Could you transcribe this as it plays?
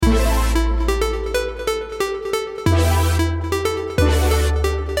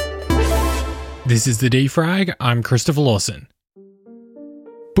This is the Defrag. I'm Christopher Lawson.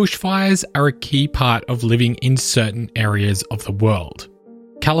 Bushfires are a key part of living in certain areas of the world.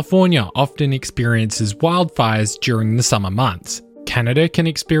 California often experiences wildfires during the summer months. Canada can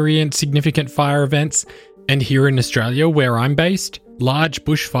experience significant fire events, and here in Australia, where I'm based, large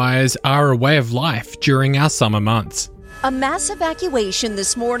bushfires are a way of life during our summer months. A mass evacuation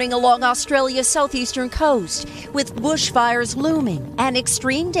this morning along Australia's southeastern coast, with bushfires looming and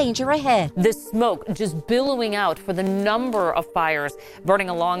extreme danger ahead. The smoke just billowing out for the number of fires burning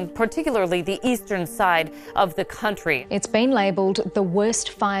along particularly the eastern side of the country. It's been labelled the worst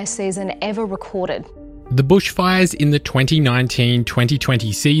fire season ever recorded. The bushfires in the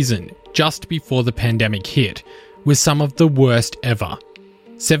 2019-2020 season, just before the pandemic hit, were some of the worst ever.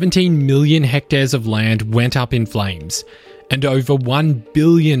 17 million hectares of land went up in flames, and over 1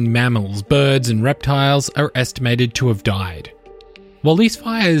 billion mammals, birds and reptiles are estimated to have died. While these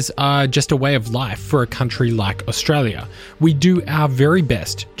fires are just a way of life for a country like Australia, we do our very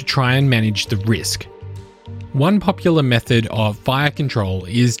best to try and manage the risk. One popular method of fire control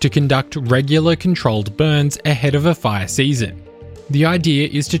is to conduct regular controlled burns ahead of a fire season. The idea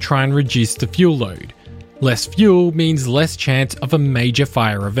is to try and reduce the fuel load. Less fuel means less chance of a major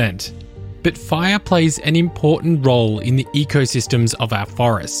fire event. But fire plays an important role in the ecosystems of our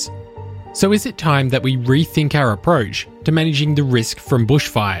forests. So is it time that we rethink our approach to managing the risk from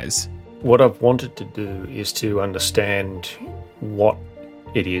bushfires? What I've wanted to do is to understand what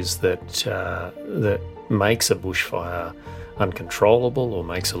it is that makes a bushfire uncontrollable, or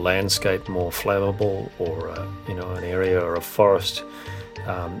makes a landscape more flammable, or an area or a forest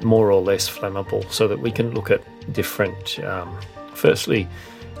more or less flammable, so that we can look at different, firstly,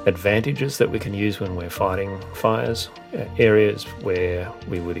 advantages that we can use when we're fighting fires, areas where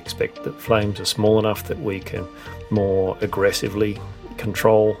we would expect that flames are small enough that we can more aggressively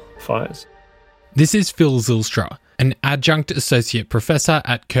control fires. This is Phil Zylstra, an adjunct associate professor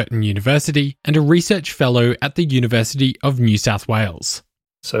at Curtin University and a research fellow at the University of New South Wales.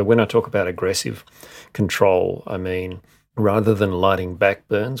 So when I talk about aggressive control, I mean rather than lighting back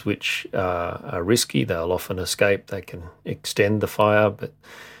burns, which are risky, they'll often escape, they can extend the fire, but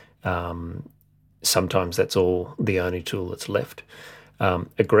sometimes that's the only tool that's left.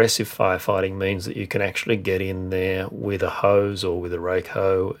 Aggressive firefighting means that you can actually get in there with a hose or with a rake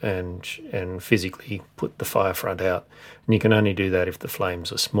hoe and physically put the fire front out. And you can only do that if the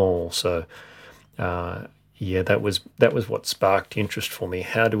flames are small. So that was what sparked interest for me.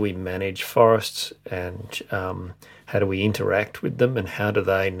 How do we manage forests, and how do we interact with them, and how do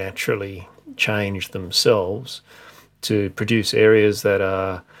they naturally change themselves to produce areas that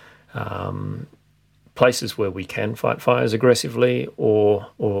are places where we can fight fires aggressively, or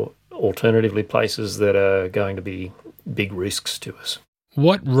alternatively places that are going to be big risks to us.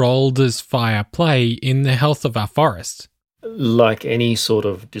 What role does fire play in the health of our forests? Like any sort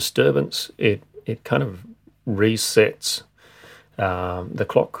of disturbance, it kind of resets the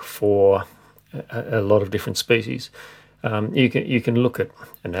clock for a lot of different species. You can look at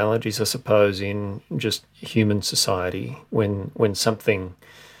analogies, I suppose, in just human society. When something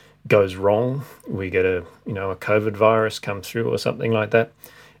goes wrong, we get a COVID virus come through or something like that,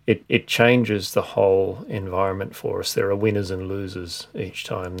 it changes the whole environment for us. There are winners and losers each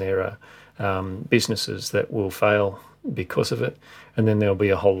time. There are businesses that will fail because of it, and then there'll be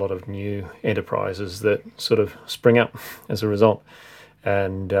a whole lot of new enterprises that sort of spring up as a result.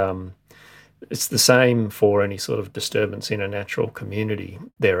 And it's the same for any sort of disturbance in a natural community.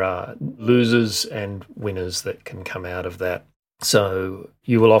 There are losers and winners that can come out of that. So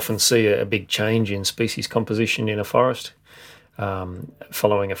you will often see a big change in species composition in a forest.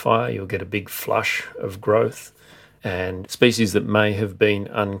 Following a fire, you'll get a big flush of growth, and species that may have been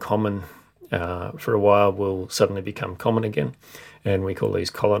uncommon for a while will suddenly become common again. And we call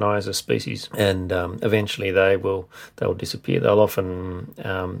these colonizer species, and eventually they'll disappear. They'll often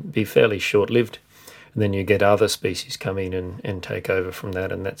be fairly short-lived, and then you get other species come in and take over from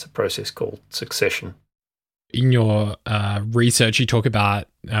that, and that's a process called succession. In your research, you talk about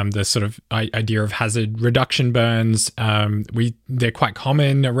the sort of idea of hazard reduction burns. They're quite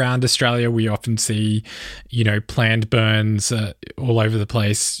common around Australia. We often see, planned burns all over the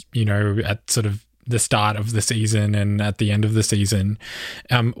place, at sort of the start of the season and at the end of the season.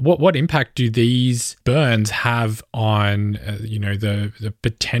 What impact do these burns have on, the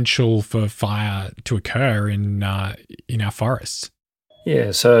potential for fire to occur in our forests?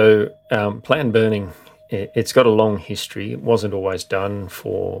 Yeah, so planned burning, it's got a long history. It wasn't always done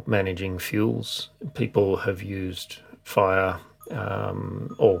for managing fuels. People have used fire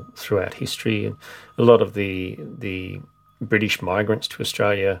all throughout history. And a lot of the British migrants to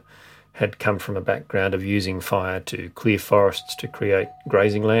Australia had come from a background of using fire to clear forests to create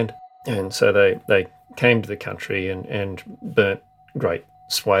grazing land. And so they came to the country and burnt great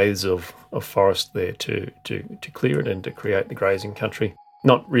swathes of forest there to clear it and to create the grazing country,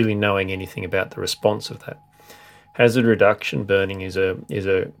 not really knowing anything about the response of that. Hazard reduction burning is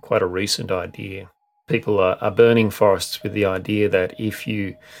a quite a recent idea. People are burning forests with the idea that if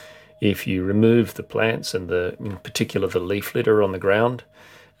you remove the plants and in particular the leaf litter on the ground,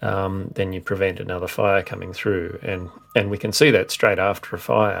 then you prevent another fire coming through. And we can see that straight after a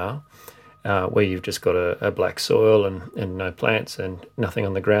fire, where you've just got a black soil and no plants and nothing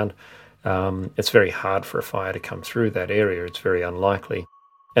on the ground. It's very hard for a fire to come through that area. It's very unlikely.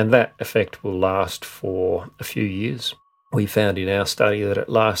 And that effect will last for a few years. We found in our study that it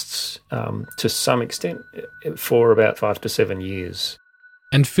lasts to some extent for about 5 to 7 years.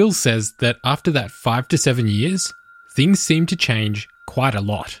 And Phil says that after that 5 to 7 years, things seem to change quite a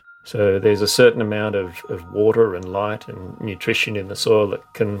lot. So there's a certain amount of water and light and nutrition in the soil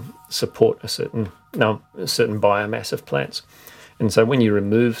that can support a certain biomass of plants. And so when you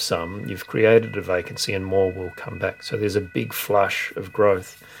remove some, you've created a vacancy and more will come back. So there's a big flush of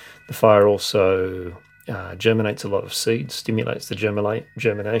growth. The fire also germinates a lot of seeds, stimulates the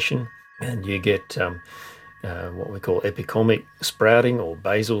germination, and you get what we call epicomic sprouting or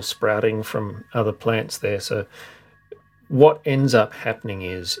basal sprouting from other plants there. So what ends up happening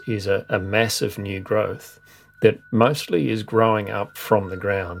is a massive new growth that mostly is growing up from the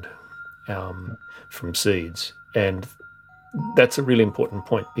ground, from seeds. And that's a really important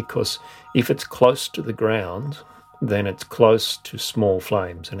point, because if it's close to the ground, then it's close to small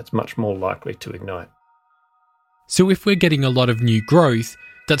flames and it's much more likely to ignite. So if we're getting a lot of new growth,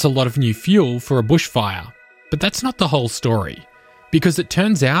 that's a lot of new fuel for a bushfire. But that's not the whole story, because it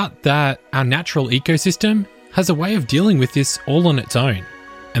turns out that our natural ecosystem has a way of dealing with this all on its own.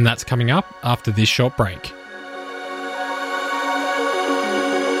 And that's coming up after this short break.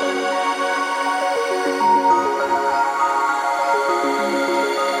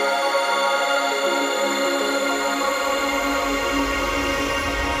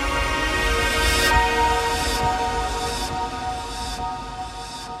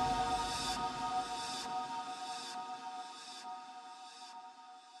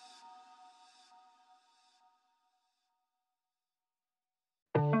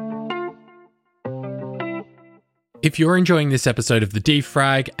 If you're enjoying this episode of The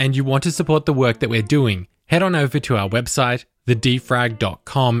Defrag and you want to support the work that we're doing, head on over to our website,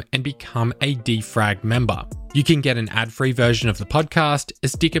 thedefrag.com, and become a Defrag member. You can get an ad-free version of the podcast, a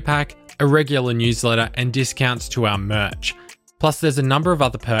sticker pack, a regular newsletter, and discounts to our merch. Plus, there's a number of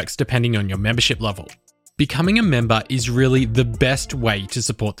other perks depending on your membership level. Becoming a member is really the best way to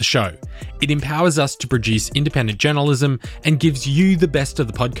support the show. It empowers us to produce independent journalism and gives you the best of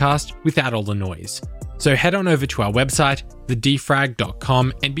the podcast without all the noise. So head on over to our website,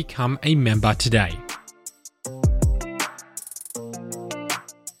 thedefrag.com, and become a member today.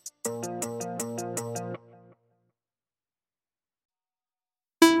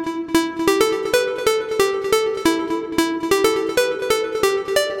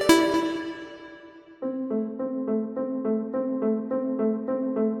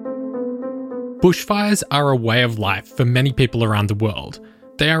 Bushfires are a way of life for many people around the world.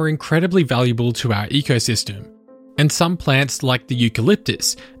 They are incredibly valuable to our ecosystem. And some plants, like the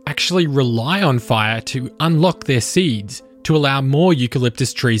eucalyptus, actually rely on fire to unlock their seeds to allow more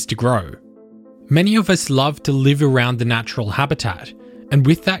eucalyptus trees to grow. Many of us love to live around the natural habitat, and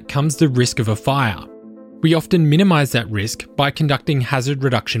with that comes the risk of a fire. We often minimise that risk by conducting hazard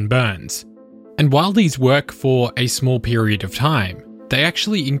reduction burns. And while these work for a small period of time, they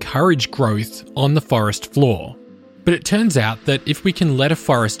actually encourage growth on the forest floor. But it turns out that if we can let a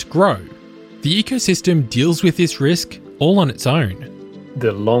forest grow, the ecosystem deals with this risk all on its own.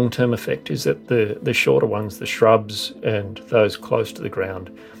 The long-term effect is that the shorter ones, the shrubs and those close to the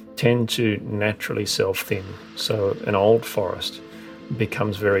ground, tend to naturally self-thin. So an old forest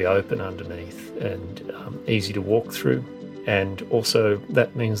becomes very open underneath and easy to walk through. And also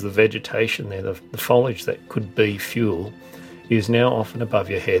that means the vegetation there, the foliage that could be fuel, is now often above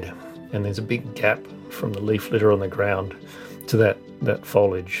your head. And there's a big gap from the leaf litter on the ground to that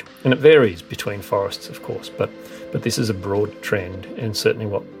foliage. And it varies between forests, of course, but this is a broad trend and certainly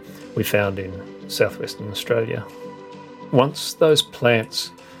what we found in southwestern Australia. Once those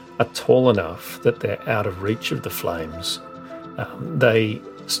plants are tall enough that they're out of reach of the flames, they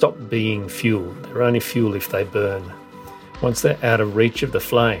stop being fuel. They're only fuel if they burn. Once they're out of reach of the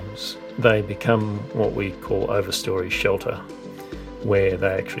flames, they become what we call overstory shelter, where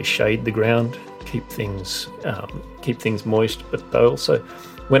they actually shade the ground, keep things moist, but they also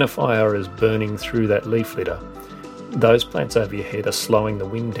when a fire is burning through that leaf litter, those plants over your head are slowing the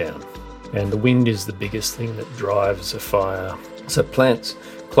wind down. And the wind is the biggest thing that drives a fire. So plants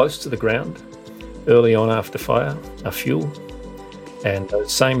close to the ground, early on after fire, are fuel. And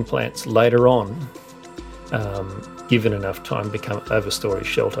those same plants later on, given enough time, become overstory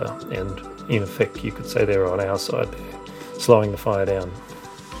shelter. And in effect, you could say they're on our side there, slowing the fire down.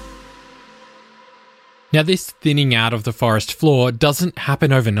 Now, this thinning out of the forest floor doesn't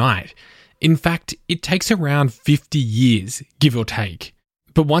happen overnight. In fact, it takes around 50 years, give or take.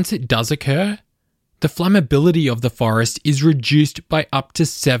 But once it does occur, the flammability of the forest is reduced by up to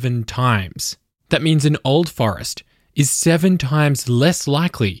 7 times. That means an old forest is 7 times less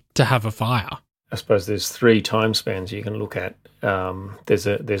likely to have a fire. I suppose there's 3 time spans you can look at. There's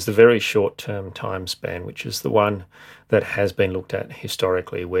the very short-term time span, which is the one that has been looked at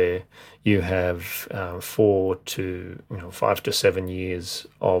historically, where you have 5 to 7 years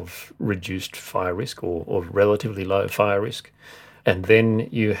of reduced fire risk or relatively low fire risk. And then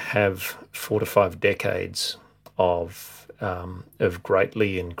you have 4 to 5 decades of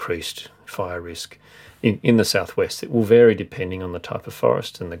greatly increased fire risk in the southwest. It will vary depending on the type of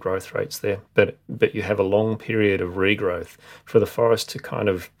forest and the growth rates there, but you have a long period of regrowth for the forest to kind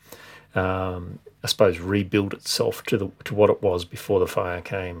of, I suppose, rebuild itself to what it was before the fire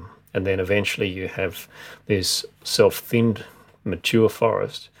came. And then eventually you have this self-thinned, mature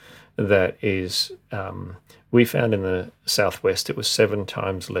forest that is... we found in the southwest it was 7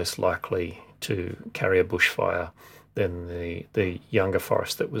 times less likely to carry a bushfire than the younger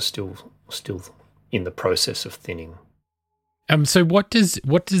forest that was still in the process of thinning. So what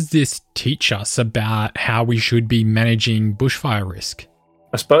does this teach us about how we should be managing bushfire risk?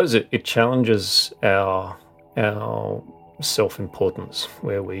 I suppose it challenges our self-importance,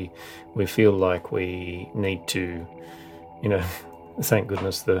 where we feel like we need to, thank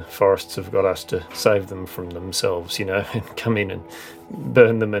goodness the forests have got us to save them from themselves, and come in and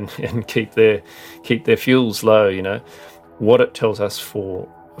burn them and keep their fuels low, What it tells us for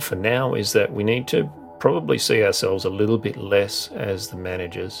now is that we need to probably see ourselves a little bit less as the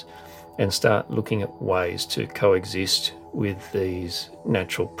managers and start looking at ways to coexist with these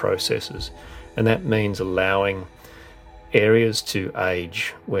natural processes. And that means allowing areas to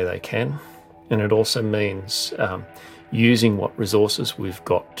age where they can. And it also means using what resources we've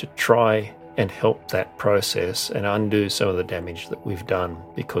got to try and help that process and undo some of the damage that we've done,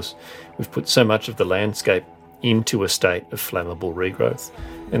 because we've put so much of the landscape into a state of flammable regrowth,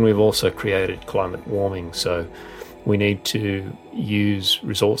 and we've also created climate warming. So we need to use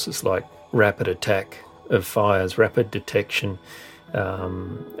resources like rapid attack of fires, rapid detection.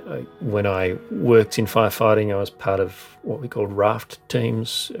 When I worked in firefighting, I was part of what we called RAFT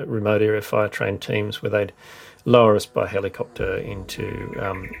teams, remote area fire trained teams, where they'd lower us by helicopter into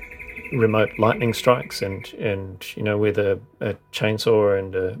remote lightning strikes, and with a chainsaw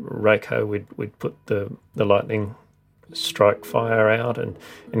and a rake hoe, we'd put the lightning strike fire out and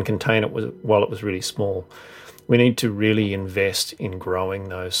contain it while it was really small. We need to really invest in growing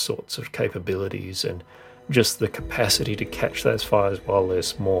those sorts of capabilities and just the capacity to catch those fires while they're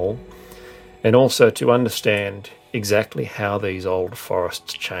small, and also to understand exactly how these old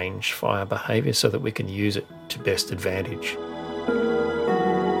forests change fire behaviour so that we can use it to best advantage.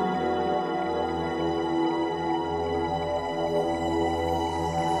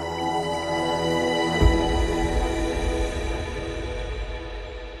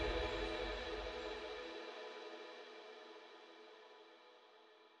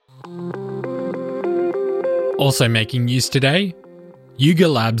 Also making news today, Yuga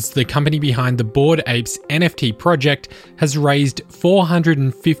Labs, the company behind the Bored Apes NFT project, has raised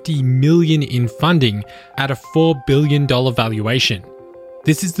 $450 million in funding at a $4 billion valuation.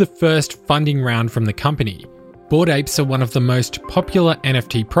 This is the first funding round from the company. Bored Apes are one of the most popular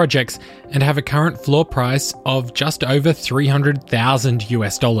NFT projects and have a current floor price of just over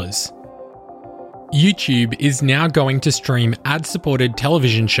 $300,000. YouTube is now going to stream ad-supported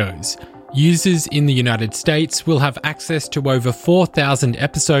television shows. Users in the United States will have access to over 4,000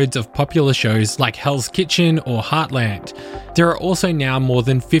 episodes of popular shows like Hell's Kitchen or Heartland. There are also now more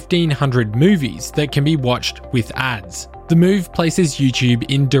than 1,500 movies that can be watched with ads. The move places YouTube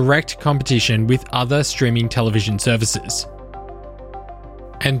in direct competition with other streaming television services.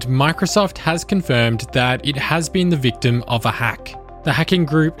 And Microsoft has confirmed that it has been the victim of a hack. The hacking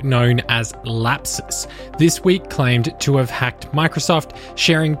group known as Lapsus this week claimed to have hacked Microsoft,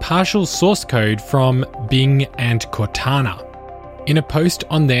 sharing partial source code from Bing and Cortana. In a post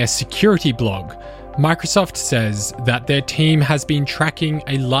on their security blog, Microsoft says that their team has been tracking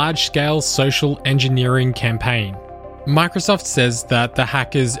a large-scale social engineering campaign. Microsoft says that the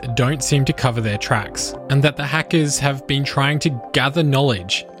hackers don't seem to cover their tracks, and that the hackers have been trying to gather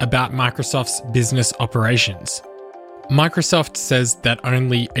knowledge about Microsoft's business operations. Microsoft says that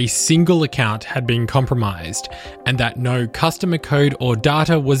only a single account had been compromised, and that no customer code or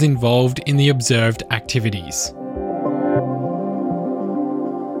data was involved in the observed activities.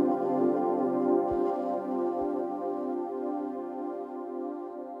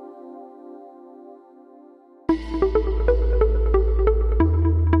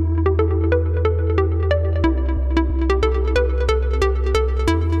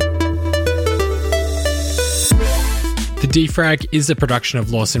 The Defrag is a production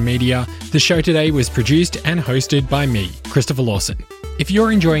of Lawson Media. The show today was produced and hosted by me, Christopher Lawson. If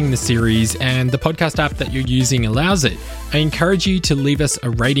you're enjoying the series and the podcast app that you're using allows it, I encourage you to leave us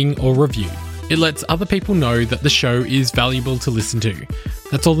a rating or review. It lets other people know that the show is valuable to listen to.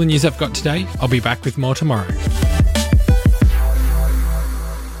 That's all the news I've got today. I'll be back with more tomorrow.